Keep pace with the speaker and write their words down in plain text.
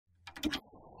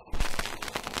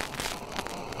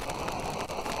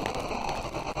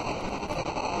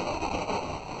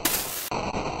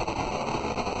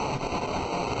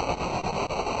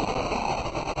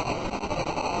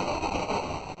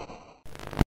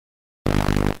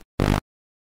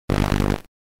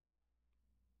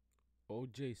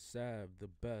OJ Savv, the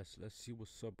best. Let's see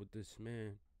what's up with this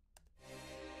man.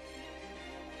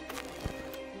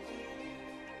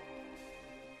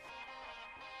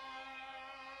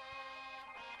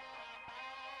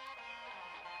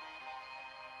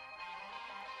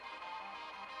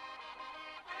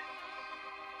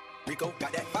 Rico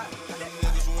got that fire.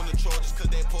 Niggas wanna charge us cause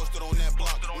they posted on that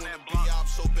block. Wanna be out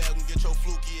so bad, we get your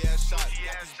fluky ass shot.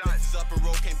 Got these bitches up in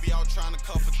row, can't be out trying to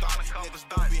cuff a thought. Niggas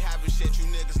don't be having shit, you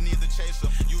niggas need the chaser.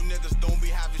 You niggas don't be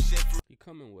having shit for He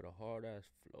coming with a hard ass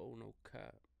flow, no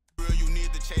cap. real, you need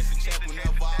the chase and check.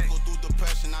 Whenever I go through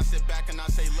depression, I sit back and I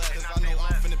say less. Cause I know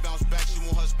I'm finna bounce back, she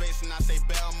want her space and I say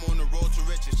bet I'm on the road to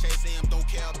riches. Chase AM don't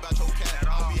care about your cat.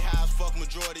 I'll be high as fuck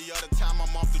majority of the time,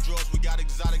 I'm off the drugs. We got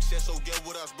exotic shit, so get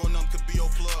with us, bro, none could be your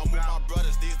plug. I'm with my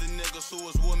brothers, these the niggas who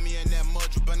was with me in that mud.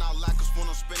 You better not like us when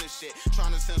I'm spinning shit,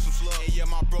 trying to send some slug. And yeah,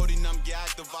 my brody num get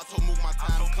active, I told Mook my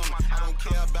time coming. I don't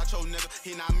care about your nigga,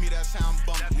 he not me, that's how I'm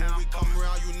bumping. When we come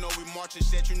around, you know we marching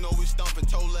shit, you know we stumping.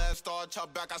 Told last star,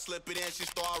 chop back, I slip it in, she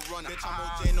start running. Bitch, I'm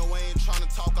OJ, no, I ain't trying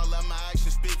to talk, I let my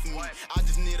actions speak for me. I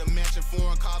just need a mansion,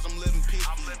 foreign cars, I'm living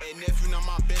peacefully. And if you not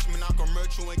my bitch, man, I can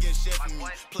merch you and get shit for me.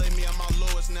 Play me at my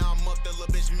lowest, now I'm up, that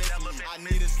little bitch missing me. I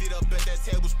need a seat up at that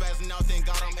table, spazzing out, thank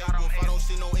God I'm able. If I don't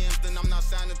see no M's, then I'm not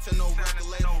signing to no record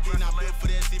label. He not built for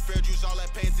that, see fair juice, all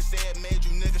that pain to say it made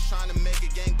you niggas trying to make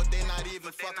a gang, but they not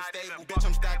even fucking stable. Bitch,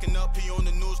 I'm stacking up, he on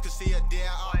the news, cause see a dead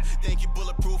out. Think you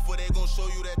bulletproof, or they gon' show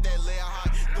you that layer hot.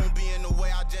 Don't be in the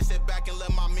way, I just sit back and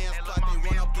let my mans plot. They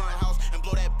run up in the house and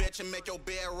blow that bitch and make your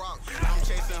bed rock. I'm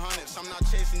chasing hundreds, I'm not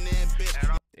chasing that bitch.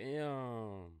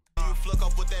 Damn. You flick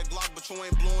up with that Glock, but you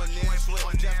ain't blowing in sweat.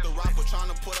 I'm just a rapper trying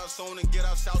to put us on and get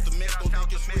us out the mix. Don't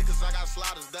think it's sweet, cause I got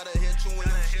sliders that'll hit you in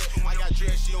your shit. I got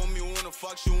dress, she on me, wanna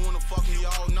fuck, she wanna fuck me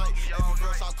all night. Every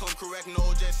verse I come correct, no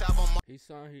OJ Savv on my. He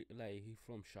sound like he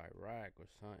from Chirac or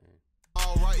something.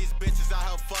 Alright, these bitches out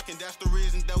here fucking, that's the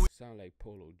reason that we Sound like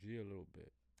Polo G a little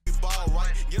bit, ball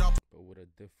right. Get up but with a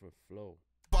different flow.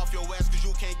 off your ass, cause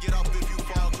you can't get up if you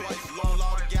fall twice. Long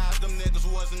law guys, them niggas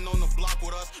wasn't on the block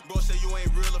with us. Bro say you ain't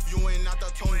real if you ain't out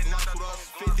there Tony Glock with us.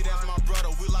 50, that's my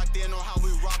brother, we locked in on how we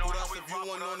rock with us. If you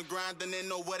ain't on the grind, then they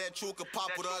know where that true could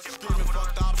pop with us. Screaming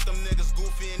fucked ops, them niggas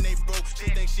goofy and they broke. She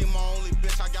think she my only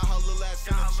bitch, I got her little ass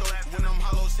in a choke. When them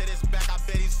hollows hit his back, I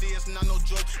bet he see it's not no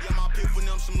joke. Yeah, my people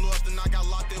them some lost and I got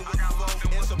locked in with the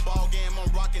foe. It's a ball game,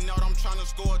 I'm rocking out, I'm trying to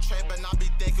score a trade, but not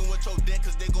be thinking with your dick,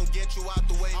 cause they gon' get you out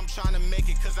the way. I'm trying to make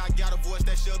it, cause I got a voice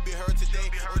that should be heard today.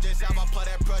 OJ Savv, I put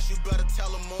that press, you better tell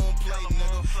him on play,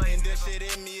 nigga. And this shit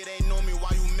in me, it ain't know me, why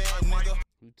you mad, nigga?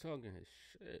 You talking his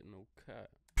shit, no cap.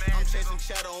 I'm chasing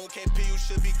cheddar on KP, you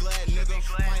should be glad, nigga.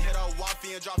 Might hit up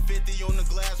Waffy and drop 50 on the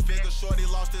glass figure. Shorty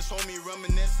lost his homie,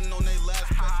 reminiscing on they last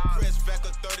picture. Chris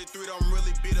Becker 33, don't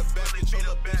really be the best.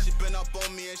 Control a bitch, she been up on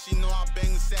me and she know I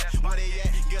bang the set. Where they at?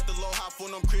 Get the low hop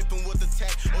when I'm creeping with the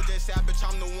tech. OJ Savv, bitch,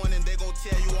 I'm the one and they gon'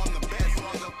 tell you I'm the best,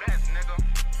 nigga.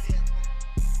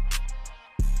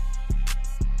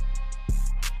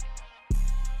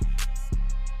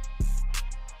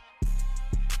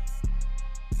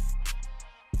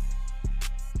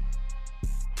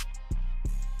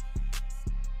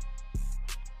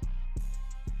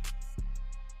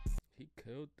 He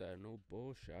killed that, no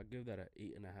bullshit. I give that an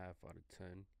 8.5 out of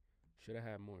 10. Should have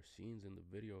had more scenes in the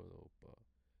video though, but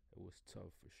it was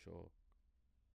tough for sure.